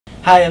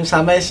Hi, I'm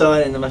Sam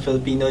Ayson and I'm a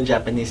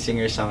Filipino-Japanese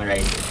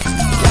singer-songwriter.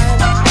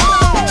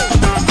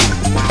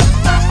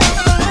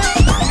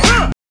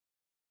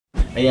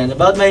 Ayan,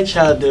 about my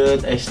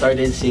childhood, I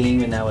started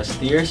singing when I was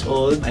 3 years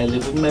old. I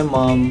lived with my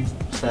mom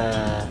sa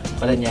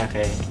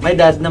Paranaque. My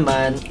dad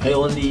naman, I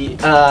only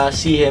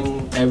see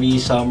him every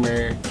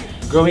summer.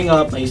 Growing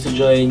up, I used to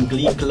join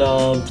Glee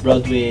Club,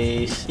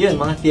 Broadways, yun,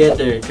 mga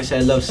theater,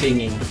 kasi I love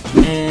singing.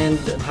 And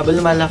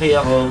habang lumalaki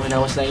ako, when I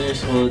was 9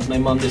 years old,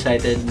 my mom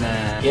decided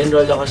na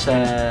i-enroll ako sa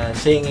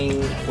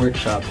singing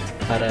workshop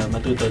para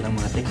matuto ng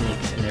mga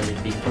techniques and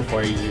everything for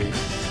 4 years.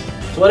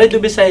 So what I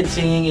do besides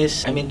singing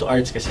is, I'm into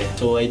arts kasi.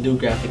 So I do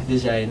graphic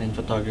design and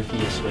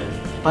photography as well.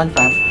 Fun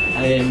fact,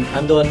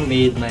 I'm the one who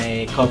made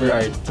my cover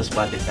art sa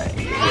Spotify.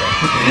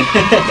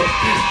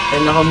 Yeah.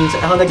 And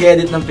ako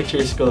nag-edit ng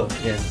pictures ko.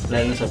 Yan,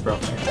 lalo na sa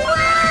profile.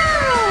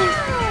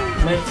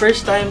 My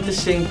first time to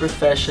sing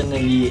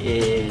professionally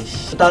is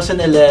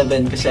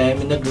 2011 kasi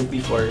I'm in a group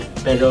before.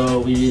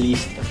 Pero we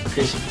released a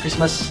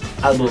Christmas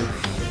album.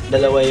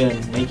 Dalawa yun.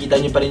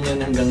 Makikita nyo pa rin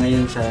yun hanggang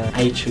ngayon sa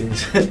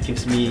iTunes.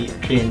 Gives me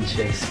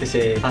cringes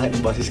kasi bakit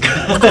yung boses ko.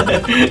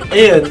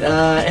 Ayun,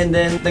 and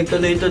then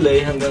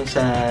nagtuloy-tuloy hanggang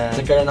sa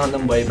nagkaroon ako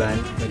ng boy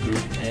band na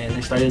group and I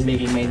started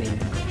making my name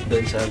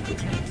doon sa group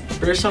na yun.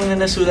 First song na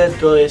nasulat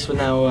ko is when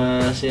I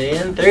was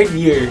in 3rd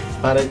year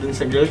para dun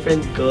sa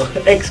girlfriend ko,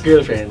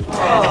 ex-girlfriend.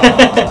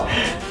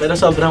 Pero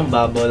sobrang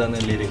babaw lang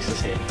ng lyrics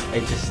kasi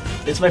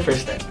it's my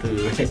first time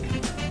to write.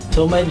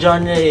 So my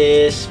genre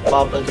is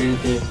pop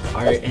alternative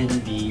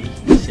R&B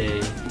kasi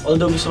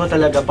although gusto ko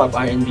talaga pop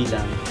R&B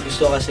lang,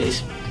 gusto ko kasi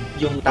is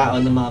yung tao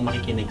na mga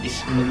makikinig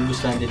is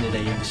magugustuhan din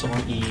nila yung gusto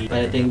kong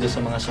i-parating doon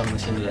sa mga song na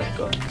sinulat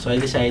ko. So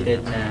I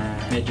decided na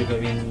medyo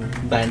gawing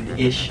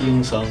band-ish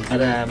yung song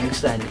para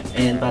magustuhan nyo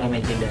and para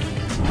maintindihan nyo.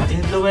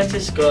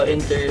 Influences ko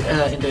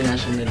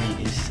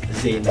internationally is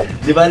Zayn.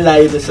 Di ba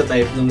layo doon sa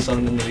type ng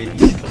song na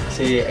nirelease ko?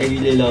 Kasi I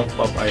really love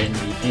pop R&B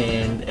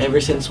and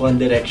ever since One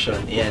Direction,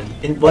 yan.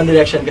 In One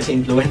Direction kasi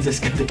influences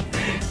ko din.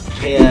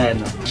 Kaya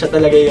ano, siya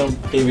talaga yung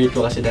favorite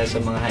ko kasi dahil sa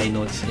mga high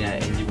notes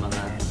niya and yung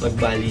mga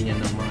pagbali niya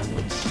ng mga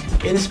notes.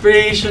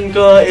 Inspiration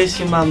ko is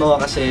yung mama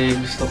ko kasi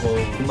gusto ko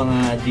yung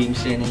mga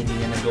dreams niya na hindi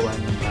niya nagawa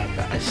ng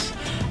bata as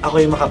ako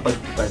yung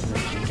makapagpad ng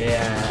dream.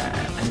 Kaya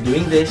I'm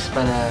doing this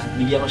para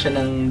bigyan ko siya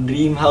ng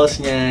dream house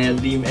niya,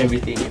 dream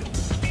everything.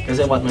 Because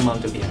I want my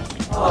mom to be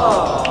happy.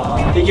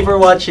 Aww. Thank you for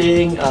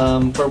watching.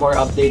 For more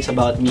updates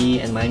about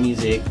me and my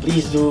music,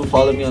 please do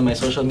follow me on my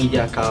social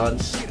media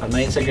accounts, on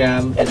my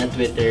Instagram and on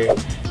Twitter,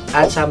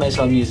 @Sam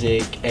Ayson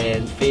Music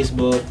and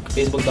Facebook,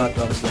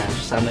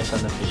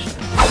 facebook.com/SamAysonOfficial.